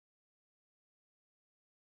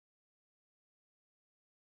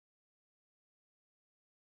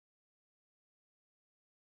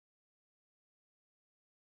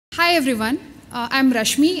Hi everyone, I'm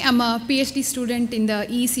Rashmi. I'm a PhD student in the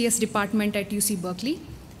ECS department at UC Berkeley.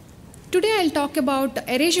 Today I'll talk about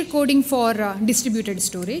erasure coding for distributed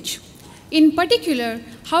storage. In particular,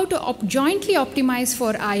 how to jointly optimize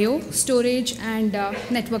for I/O, storage, and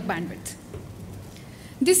network bandwidth.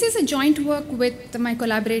 This is a joint work with my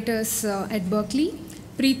collaborators at Berkeley,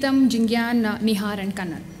 Preetum, Jingyan, Nihar, and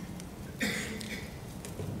Kannan.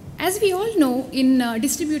 As we all know, in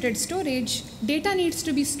distributed storage, data needs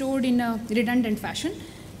to be stored in a redundant fashion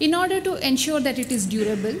in order to ensure that it is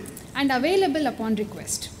durable and available upon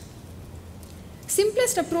request.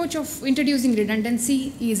 Simplest approach of introducing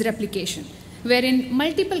redundancy is replication, wherein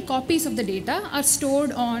multiple copies of the data are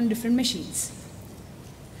stored on different machines.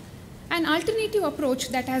 An alternative approach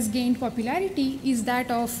that has gained popularity is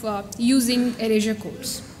that of using erasure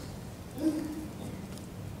codes.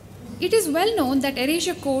 It is well known that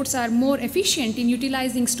erasure codes are more efficient in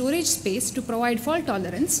utilizing storage space to provide fault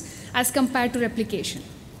tolerance as compared to replication.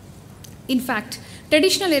 In fact,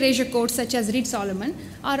 traditional erasure codes such as Reed-Solomon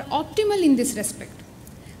are optimal in this respect.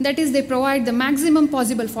 That is, they provide the maximum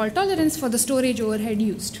possible fault tolerance for the storage overhead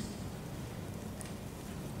used.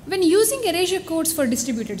 When using erasure codes for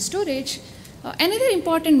distributed storage, another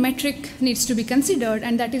important metric needs to be considered,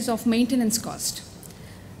 and that is of maintenance cost.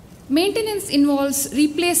 Maintenance involves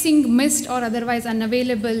replacing missed or otherwise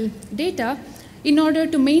unavailable data in order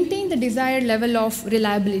to maintain the desired level of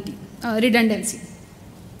reliability, redundancy.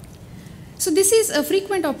 So this is a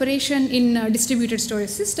frequent operation in distributed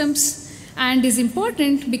storage systems and is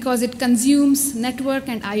important because it consumes network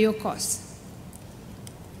and I/O costs.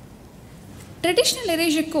 Traditional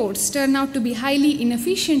erasure codes turn out to be highly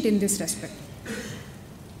inefficient in this respect.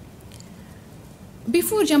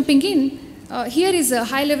 Before jumping in, here is a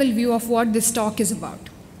high-level view of what this talk is about.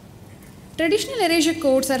 Traditional erasure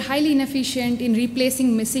codes are highly inefficient in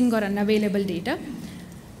replacing missing or unavailable data,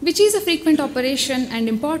 which is a frequent operation and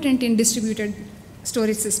important in distributed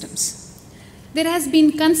storage systems. There has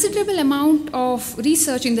been considerable amount of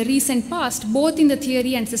research in the recent past, both in the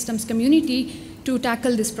theory and systems community, to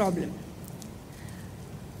tackle this problem.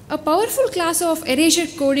 A powerful class of erasure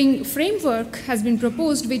coding framework has been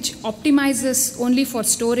proposed which optimizes only for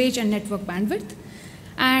storage and network bandwidth.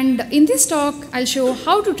 And in this talk, I'll show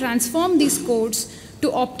how to transform these codes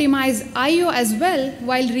to optimize I/O as well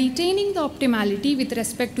while retaining the optimality with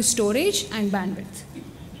respect to storage and bandwidth.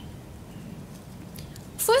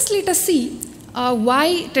 First, let us see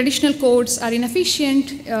why traditional codes are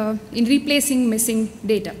inefficient in replacing missing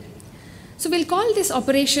data. So we'll call this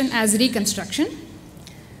operation as reconstruction.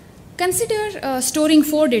 Consider storing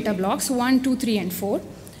 4 data blocks, 1, 2, 3, and 4.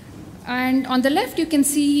 And on the left, you can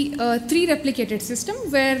see a 3-replicated system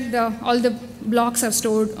where all the blocks are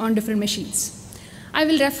stored on different machines. I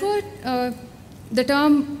will refer the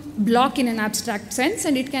term block in an abstract sense,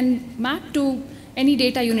 and it can map to any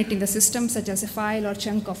data unit in the system, such as a file or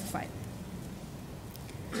chunk of a file.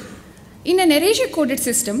 In an erasure-coded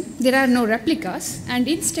system, there are no replicas, and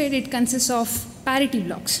instead it consists of parity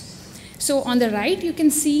blocks. So on the right, you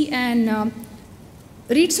can see an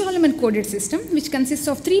Reed-Solomon coded system, which consists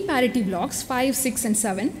of 3 parity blocks, 5, 6, and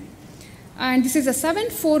 7. And this is a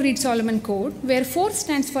 7-4 Reed-Solomon code, where 4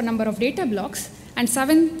 stands for number of data blocks, and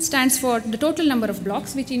 7 stands for the total number of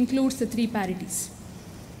blocks, which includes the 3 parities.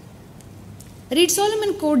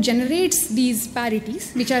 Reed-Solomon code generates these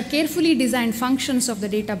parities, which are carefully designed functions of the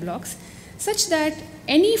data blocks, such that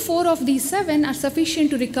any 4 of these 7 are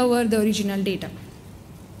sufficient to recover the original data.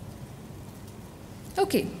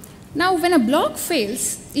 Okay, now when a block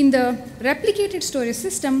fails in the replicated storage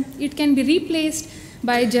system, it can be replaced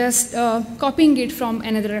by just copying it from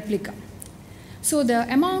another replica. So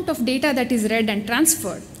the amount of data that is read and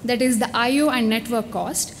transferred, that is the I/O and network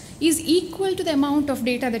cost, is equal to the amount of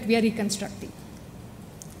data that we are reconstructing.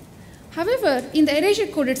 However, in the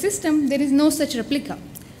erasure-coded system, there is no such replica.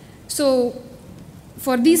 So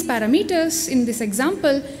for these parameters, in this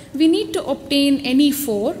example, we need to obtain any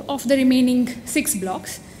 4 of the remaining 6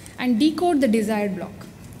 blocks and decode the desired block.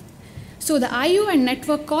 So the I/O and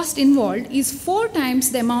network cost involved is 4 times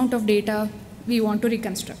the amount of data we want to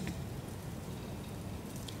reconstruct.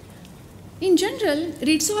 In general,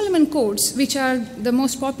 Reed-Solomon codes, which are the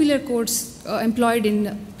most popular codes employed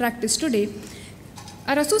in practice today,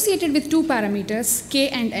 are associated with 2 parameters, k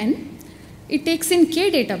and n. It takes in k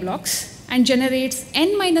data blocks and generates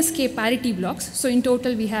n minus k parity blocks. So in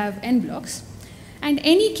total, we have n blocks. And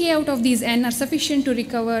any k out of these n are sufficient to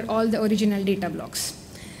recover all the original data blocks.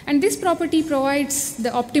 And this property provides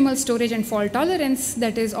the optimal storage and fault tolerance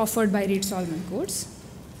that is offered by Reed-Solomon codes.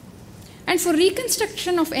 And for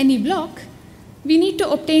reconstruction of any block, we need to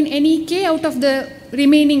obtain any k out of the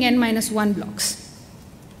remaining n minus 1 blocks.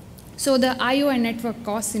 So the I/O and network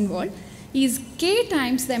costs involved is k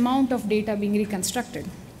times the amount of data being reconstructed.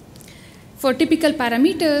 For typical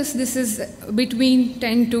parameters, this is between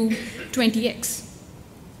 10 to 20x.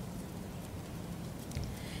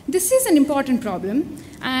 This is an important problem,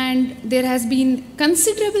 and there has been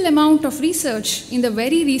considerable amount of research in the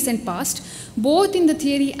very recent past, both in the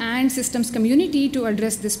theory and systems community, to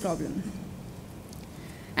address this problem.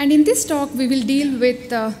 And in this talk, we will deal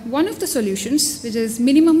with one of the solutions, which is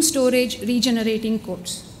minimum storage regenerating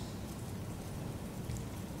codes,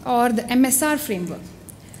 or the MSR framework.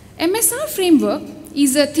 MSR framework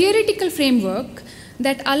is a theoretical framework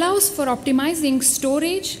that allows for optimizing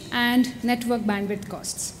storage and network bandwidth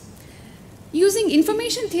costs. Using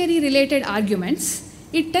information theory related arguments,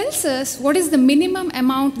 it tells us what is the minimum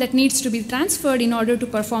amount that needs to be transferred in order to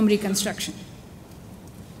perform reconstruction.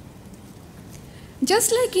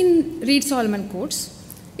 Just like in Reed-Solomon codes,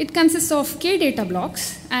 it consists of k data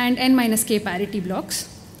blocks and n minus k parity blocks.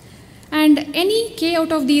 And any k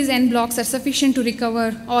out of these n blocks are sufficient to recover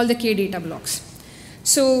all the k data blocks.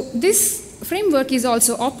 So this framework is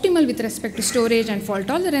also optimal with respect to storage and fault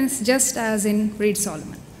tolerance, just as in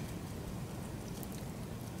Reed-Solomon.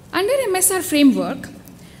 Under MSR framework,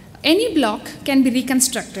 any block can be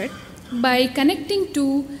reconstructed by connecting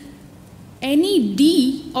to any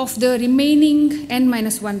d of the remaining n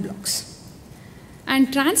minus 1 blocks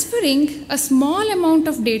and transferring a small amount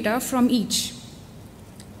of data from each.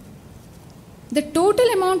 The total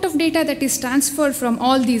amount of data that is transferred from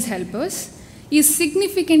all these helpers is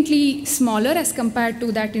significantly smaller as compared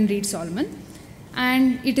to that in Reed-Solomon,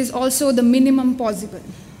 and it is also the minimum possible.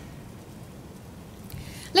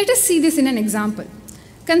 Let us see this in an example.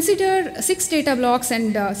 Consider 6 data blocks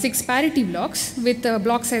and 6 parity blocks with a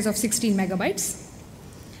block size of 16 megabytes.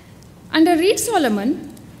 Under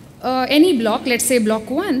Reed-Solomon, any block, let's say block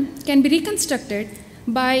 1, can be reconstructed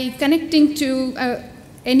by connecting to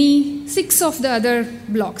any 6 of the other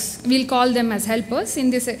blocks. We'll call them as helpers.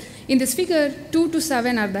 In this figure, 2 to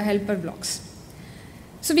 7 are the helper blocks.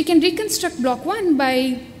 So we can reconstruct block 1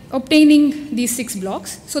 by obtaining these 6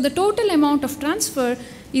 blocks. So the total amount of transfer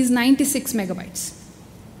is 96 megabytes.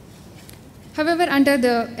 However, under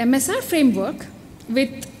the MSR framework, with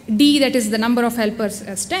D, that is the number of helpers,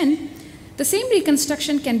 as 10, the same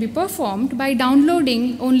reconstruction can be performed by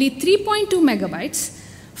downloading only 3.2 megabytes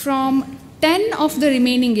from 10 of the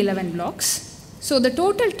remaining 11 blocks. So the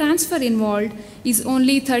total transfer involved is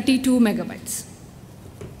only 32 megabytes.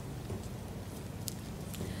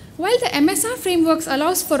 While the MSR framework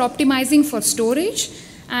allows for optimizing for storage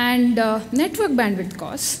and network bandwidth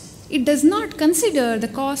costs, it does not consider the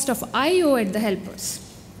cost of I/O at the helpers.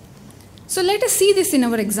 So let us see this in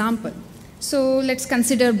our example. So let's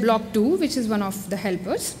consider block 2, which is one of the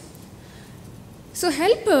helpers. So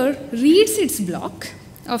helper reads its block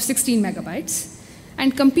of 16 megabytes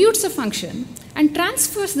and computes a function and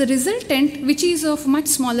transfers the resultant, which is of much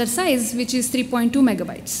smaller size, which is 3.2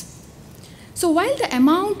 megabytes. So while the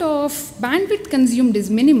amount of bandwidth consumed is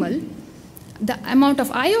minimal, the amount of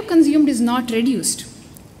I/O consumed is not reduced.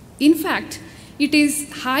 In fact, it is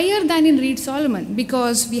higher than in Reed-Solomon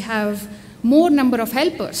because we have more number of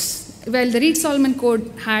helpers. While the Reed-Solomon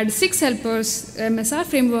code had 6 helpers, MSR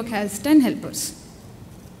framework has 10 helpers.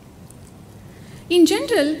 In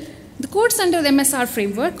general, the codes under the MSR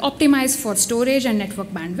framework optimize for storage and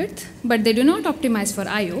network bandwidth, but they do not optimize for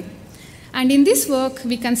I/O. And in this work,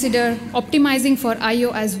 we consider optimizing for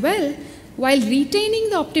I/O as well, while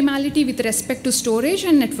retaining the optimality with respect to storage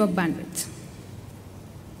and network bandwidth.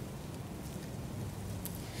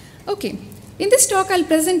 Okay, in this talk, I'll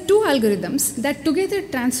present 2 algorithms that together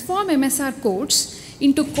transform MSR codes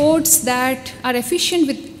into codes that are efficient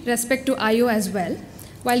with respect to I/O as well,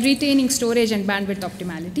 while retaining storage and bandwidth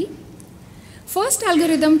optimality. First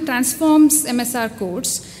algorithm transforms MSR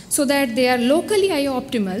codes so that they are locally I/O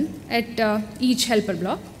optimal at each helper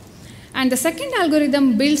block. And the second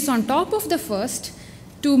algorithm builds on top of the first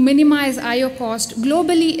to minimize I/O cost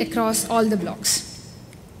globally across all the blocks.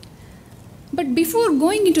 But before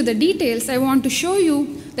going into the details, I want to show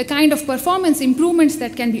you the kind of performance improvements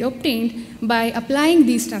that can be obtained by applying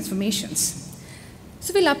these transformations.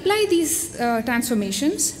 So we'll apply these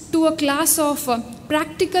transformations to a class of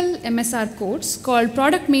practical MSR codes called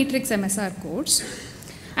product-matrix-MSR codes.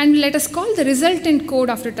 And let us call the resultant code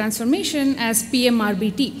after transformation as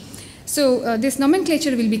PMRBT. So this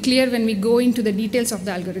nomenclature will be clear when we go into the details of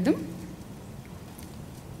the algorithm.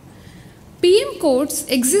 PM codes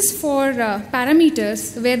exist for parameters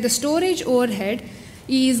where the storage overhead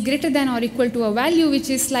is greater than or equal to a value which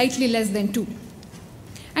is slightly less than 2.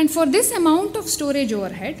 And for this amount of storage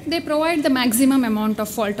overhead, they provide the maximum amount of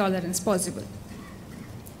fault tolerance possible.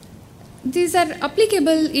 These are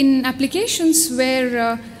applicable in applications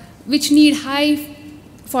where, which need high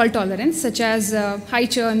fault tolerance, such as high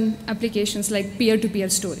churn applications like peer-to-peer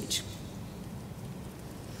storage.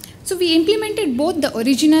 So we implemented both the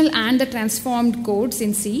original and the transformed codes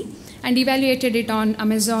in C and evaluated it on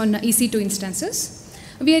Amazon EC2 instances.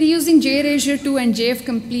 We are using Erasure 2 and JF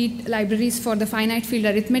complete libraries for the finite field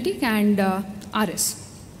arithmetic and RS.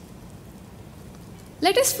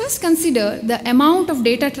 Let us first consider the amount of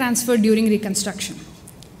data transfer during reconstruction.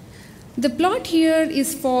 The plot here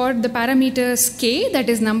is for the parameters k, that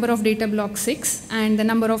is number of data block 6, and the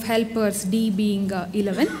number of helpers d being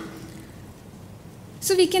 11.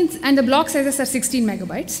 So we can, and the block sizes are 16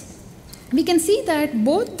 megabytes. We can see that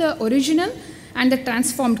both the original and the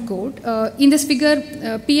transformed code, in this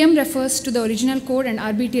figure, PM refers to the original code and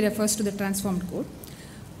RBT refers to the transformed code.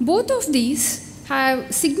 Both of these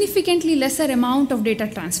have significantly lesser amount of data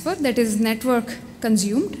transfer, that is network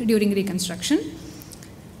consumed during reconstruction.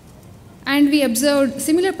 And we observed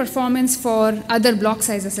similar performance for other block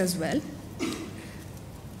sizes as well.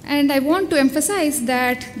 And I want to emphasize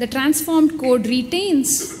that the transformed code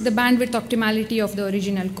retains the bandwidth optimality of the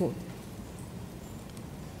original code.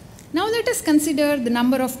 Now let us consider the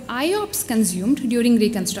number of IOPS consumed during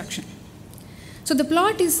reconstruction. So the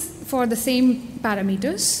plot is for the same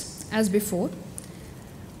parameters as before.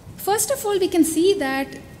 First of all, we can see that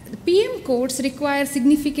the PM codes require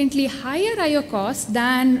significantly higher IO costs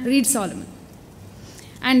than Reed-Solomon.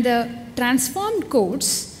 And the transformed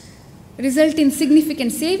codes result in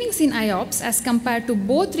significant savings in IOPS as compared to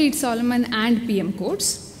both Reed-Solomon and PM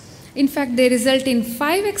codes. In fact, they result in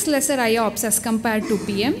 5x lesser IOPS as compared to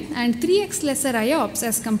PM and 3x lesser IOPS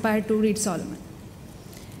as compared to Reed-Solomon.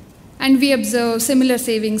 And we observe similar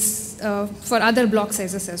savings for other block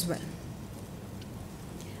sizes as well.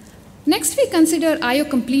 Next, we consider IO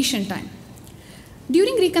completion time.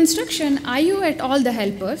 During reconstruction, IO at all the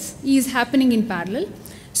helpers is happening in parallel.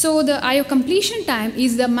 So the IO completion time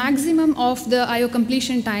is the maximum of the IO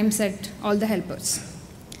completion times at all the helpers.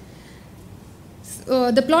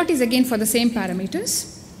 The plot is again for the same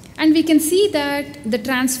parameters. And we can see that the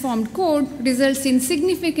transformed code results in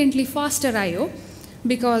significantly faster IO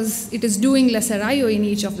because it is doing lesser IO in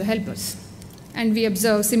each of the helpers. And we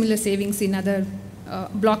observe similar savings in other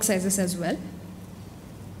block sizes as well.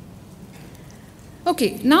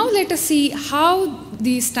 Okay, now let us see how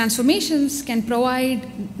these transformations can provide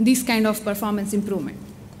this kind of performance improvement.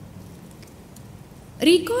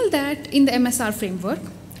 Recall that in the MSR framework,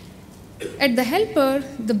 at the helper,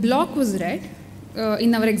 the block was read.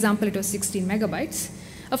 In our example, it was 16 megabytes.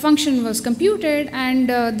 A function was computed, and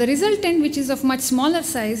the resultant, which is of much smaller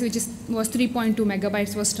size, which was 3.2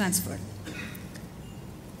 megabytes, was transferred.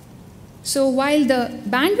 So while the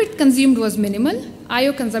bandwidth consumed was minimal,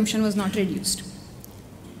 IO consumption was not reduced.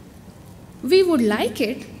 We would like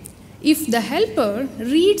it if the helper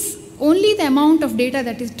reads only the amount of data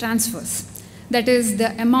that it transfers. That is,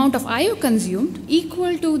 the amount of IO consumed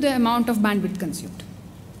equal to the amount of bandwidth consumed.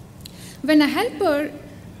 When a helper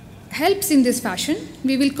helps in this fashion,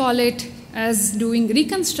 we will call it as doing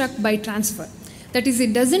reconstruct by transfer. That is,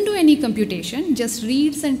 it doesn't do any computation, just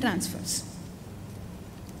reads and transfers.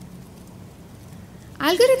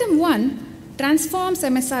 Algorithm 1 transforms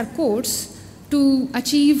MSR codes to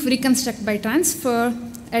achieve reconstruct by transfer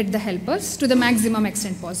at the helpers to the maximum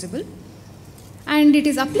extent possible. And it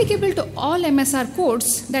is applicable to all MSR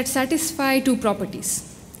codes that satisfy two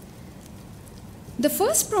properties. The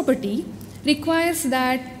first property requires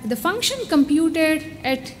that the function computed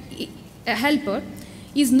at a helper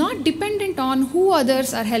is not dependent on who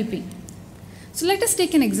others are helping. So let us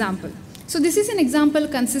take an example. So this is an example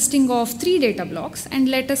consisting of 3 data blocks, and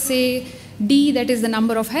let us say D, that is the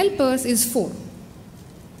number of helpers, is 4.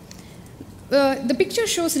 The picture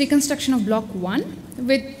shows reconstruction of block 1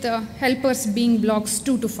 with helpers being blocks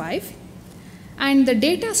 2 to 5, and the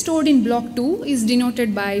data stored in block 2 is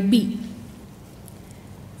denoted by B.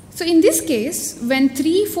 So in this case, when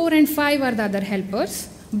 3, 4, and 5 are the other helpers,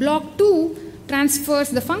 block 2 transfers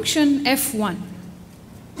the function F1.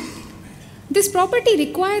 This property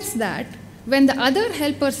requires that when the other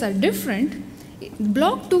helpers are different,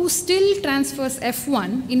 block 2 still transfers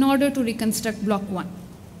F1 in order to reconstruct block 1.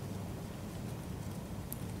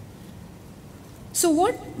 So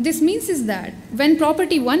what this means is that when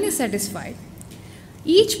property 1 is satisfied,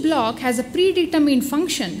 each block has a predetermined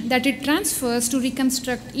function that it transfers to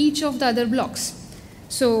reconstruct each of the other blocks.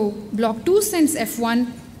 So block 2 sends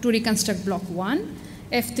F1 to reconstruct block 1,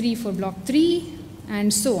 F3 for block 3,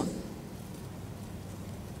 and so on.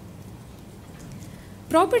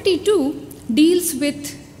 Property 2 deals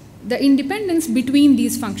with the independence between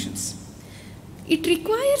these functions. it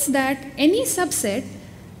requires that any subset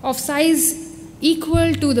of size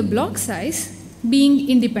equal to the block size being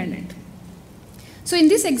independent. So in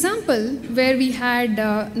this example, where we had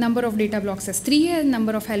number of data blocks as 3 and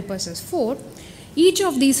number of helpers as 4, each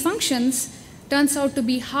of these functions turns out to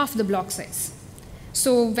be half the block size.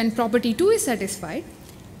 So when property 2 is satisfied,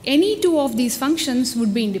 any two of these functions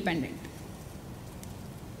would be independent.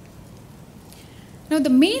 Now the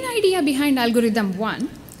main idea behind algorithm 1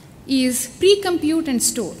 is pre-compute and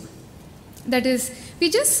store. That is, we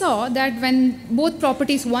just saw that when both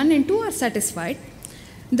properties 1 and 2 are satisfied,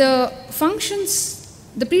 the functions,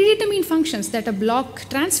 the predetermined functions that a block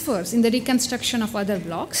transfers in the reconstruction of other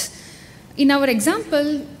blocks, in our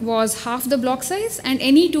example was half the block size and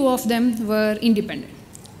any two of them were independent.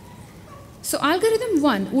 So algorithm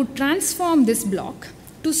 1 would transform this block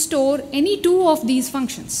to store any two of these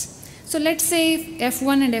functions. So let's say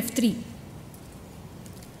F1 and F3.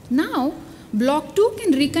 Now block 2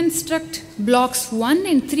 can reconstruct blocks 1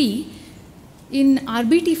 and 3 in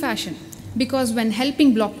RBT fashion, because when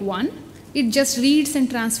helping block 1, it just reads and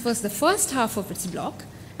transfers the first half of its block,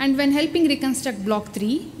 and when helping reconstruct block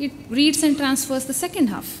 3, it reads and transfers the second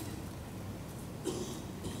half.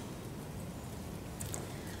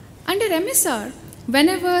 Under MSR,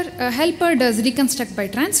 whenever a helper does reconstruct by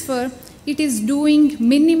transfer, it is doing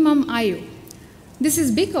minimum IO. This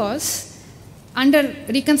is because under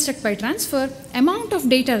reconstruct by transfer, amount of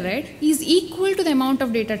data read is equal to the amount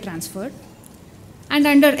of data transferred. And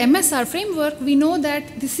under MSR framework, we know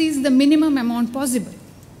that this is the minimum amount possible.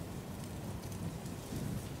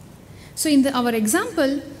 So in our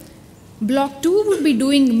example, block 2 would be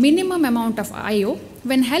doing minimum amount of IO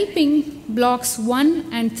when helping blocks 1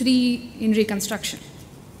 and 3 in reconstruction.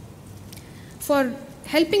 For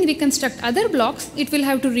helping reconstruct other blocks, it will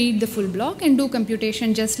have to read the full block and do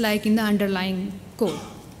computation just like in the underlying code.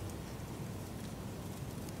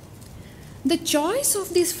 The choice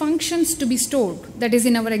of these functions to be stored, that is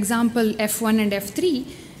in our example F1 and F3,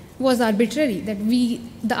 was arbitrary. That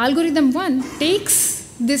the algorithm 1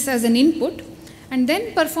 takes this as an input and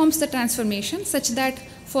then performs the transformation such that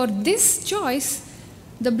for this choice,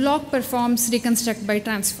 the block performs reconstruct by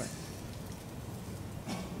transfer.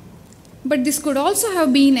 But this could also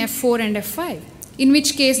have been F4 and F5, in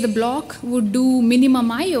which case the block would do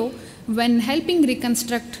minimum IO when helping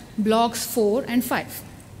reconstruct blocks 4 and 5.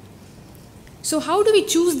 So how do we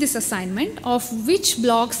choose this assignment of which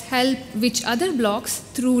blocks help which other blocks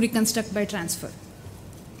through reconstruct by transfer?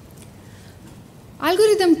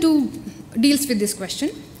 Algorithm 2 deals with this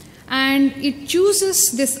question, and it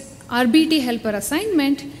chooses this RBT helper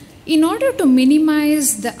assignment in order to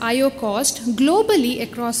minimize the IO cost globally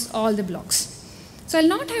across all the blocks. So I'll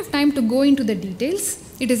not have time to go into the details.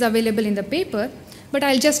 It is available in the paper, but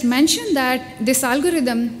I'll just mention that this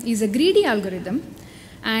algorithm is a greedy algorithm,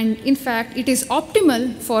 and in fact, it is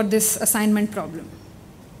optimal for this assignment problem.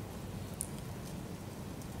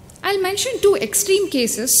 I'll mention two extreme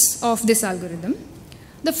cases of this algorithm.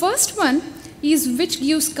 The first one is which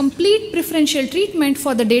gives complete preferential treatment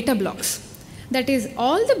for the data blocks. That is,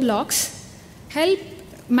 all the blocks help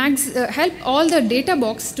all the data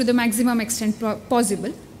blocks to the maximum extent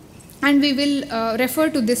possible, and we will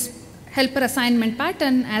refer to this helper assignment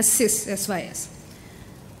pattern as SYS.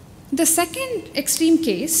 The second extreme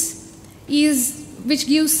case is which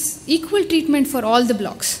gives equal treatment for all the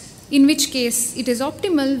blocks, in which case it is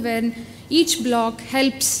optimal when each block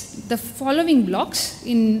helps the following blocks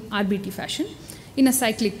in RBT fashion in a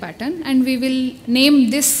cyclic pattern, and we will name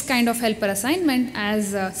this kind of helper assignment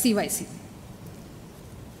as CYC.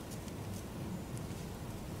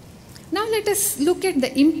 Now let us look at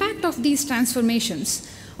the impact of these transformations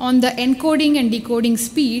on the encoding and decoding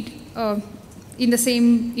speed in the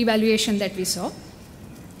same evaluation that we saw.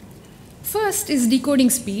 First is decoding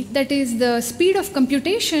speed, that is the speed of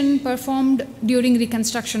computation performed during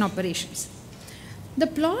reconstruction operations. The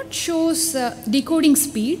plot shows decoding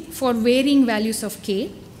speed for varying values of k.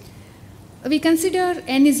 We consider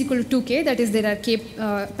n is equal to 2k, that is there are k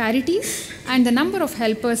parities, and the number of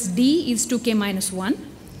helpers d is 2k minus 1.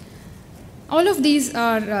 All of these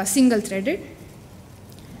are single-threaded.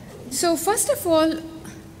 So first of all,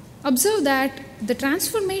 observe that the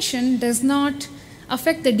transformation does not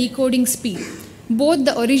affect the decoding speed. Both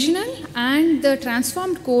the original and the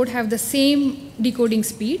transformed code have the same decoding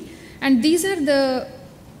speed, and these are the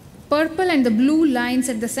purple and the blue lines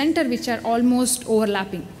at the center which are almost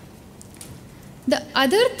overlapping. The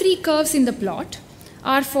other three curves in the plot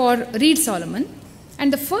are for Reed-Solomon,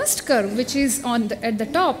 and the first curve, which is at the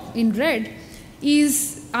top in red,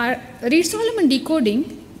 is our Reed-Solomon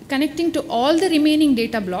decoding connecting to all the remaining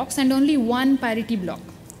data blocks and only one parity block,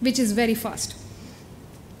 which is very fast.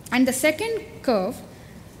 And the second curve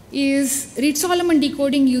is Reed-Solomon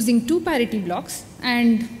decoding using 2 parity blocks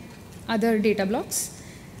and other data blocks.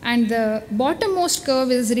 And the bottommost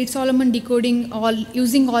curve is Reed-Solomon decoding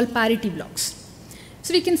using all parity blocks.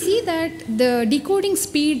 So we can see that the decoding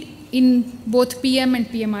speed in both PM and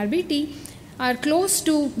PMRBT are close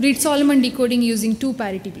to Reed-Solomon decoding using 2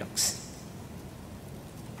 parity blocks.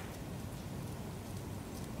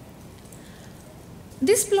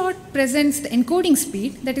 This plot presents the encoding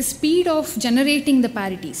speed, that is speed of generating the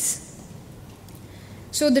parities.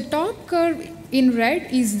 So the top curve in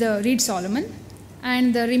red is the Reed-Solomon,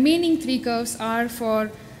 and the remaining 3 curves are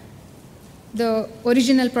for the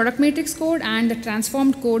original product matrix code and the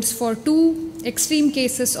transformed codes for 2 extreme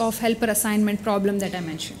cases of helper assignment problem that I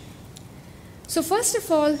mentioned. So first of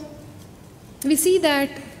all, we see that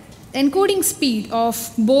encoding speed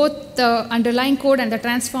of both the underlying code and the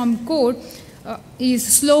transformed code is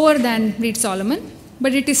slower than Reed-Solomon,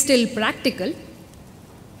 but it is still practical.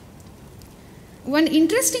 One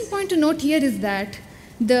interesting point to note here is that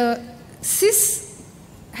the cis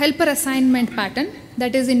helper assignment pattern,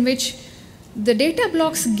 that is in which the data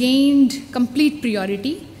blocks gained complete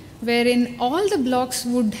priority, wherein all the blocks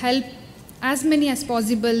would help as many as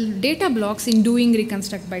possible data blocks in doing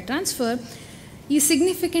reconstruct by transfer, is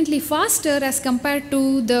significantly faster as compared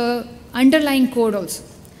to the underlying code also.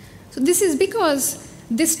 So this is because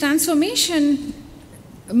this transformation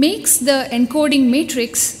makes the encoding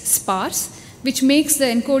matrix sparse, which makes the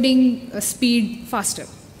encoding speed faster.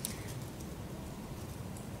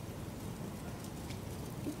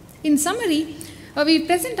 In summary, we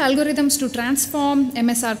present algorithms to transform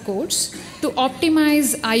MSR codes to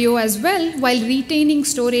optimize I/O as well while retaining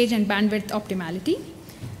storage and bandwidth optimality.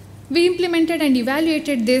 We implemented and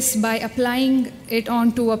evaluated this by applying it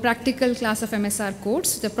onto a practical class of MSR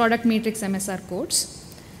codes, the product-matrix-MSR codes.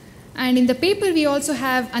 And in the paper, we also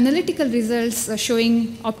have analytical results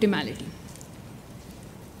showing optimality.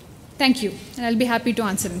 Thank you, and I'll be happy to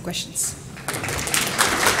answer any questions.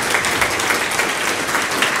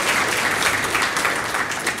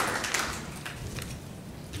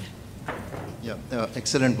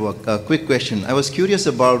 Excellent work. Quick question. I was curious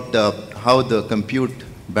about how the compute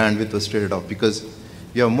bandwidth was traded off, because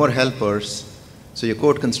you have more helpers, so your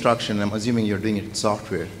code construction, I'm assuming you're doing it in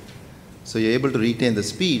software, so you're able to retain the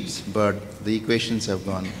speeds, but the equations have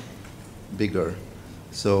gone bigger.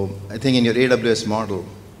 So I think in your AWS model,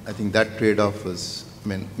 I think that trade-off was, I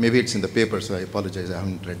mean, maybe it's in the paper, so I apologize, I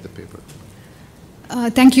haven't read the paper.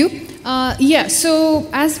 Thank you. Yeah, so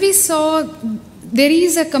as we saw, there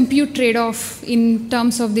is a compute trade-off in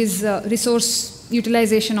terms of this resource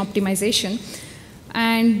utilization optimization.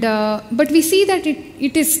 And, but we see that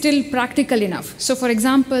it is still practical enough. So for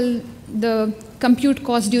example, the compute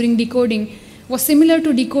cost during decoding was similar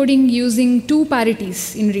to decoding using 2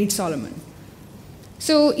 parities in Reed-Solomon.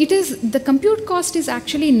 So the compute cost is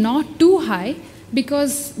actually not too high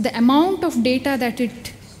because the amount of data that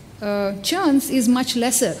it churns is much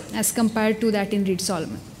lesser as compared to that in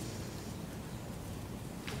Reed-Solomon.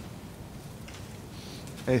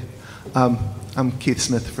 Hey, I'm Keith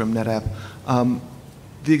Smith from NetApp.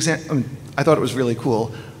 I thought it was really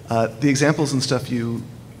cool. The examples and stuff you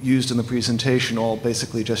used in the presentation all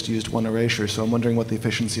basically just used one erasure, so I'm wondering what the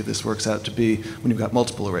efficiency of this works out to be when you've got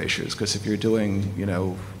multiple erasures, because if you're doing, you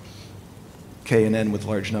know, K and N with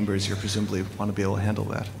large numbers, you presumably want to be able to handle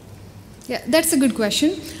that. Yeah, that's a good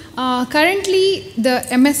question. Currently, the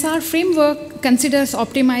MSR framework considers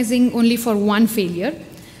optimizing only for one failure,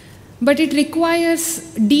 but it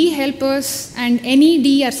requires D helpers, and any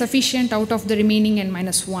D are sufficient out of the remaining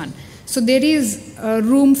n-1. So there is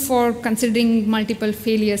room for considering multiple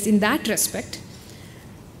failures in that respect.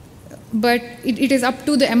 But it is up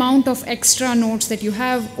to the amount of extra nodes that you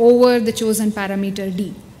have over the chosen parameter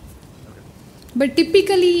D. But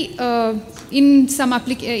typically, in some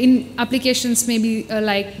applications, maybe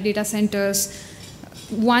like data centers,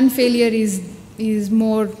 one failure is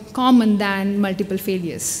more common than multiple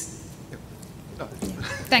failures.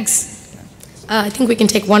 Thanks. I think we can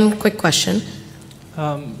take one quick question.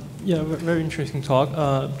 Yeah, very interesting talk.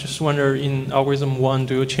 Just wonder, in algorithm 1,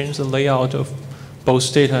 do you change the layout of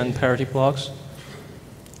both data and parity blocks?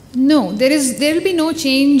 No, there will be no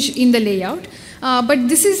change in the layout. But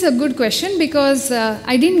this is a good question because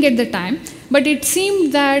I didn't get the time. But it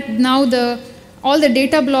seemed that now all the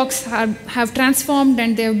data blocks have transformed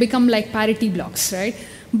and they have become like parity blocks, right?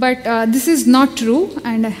 But this is not true,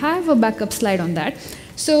 and I have a backup slide on that.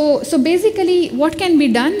 So basically, what can be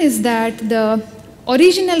done is that the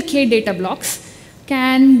original K data blocks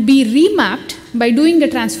can be remapped by doing the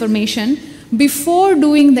transformation before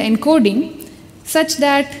doing the encoding, such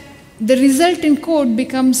that the resultant code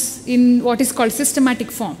becomes in what is called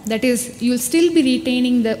systematic form. That is, you'll still be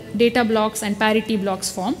retaining the data blocks and parity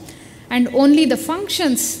blocks form, and only the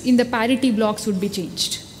functions in the parity blocks would be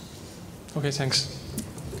changed. Okay, thanks.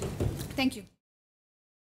 Thank you.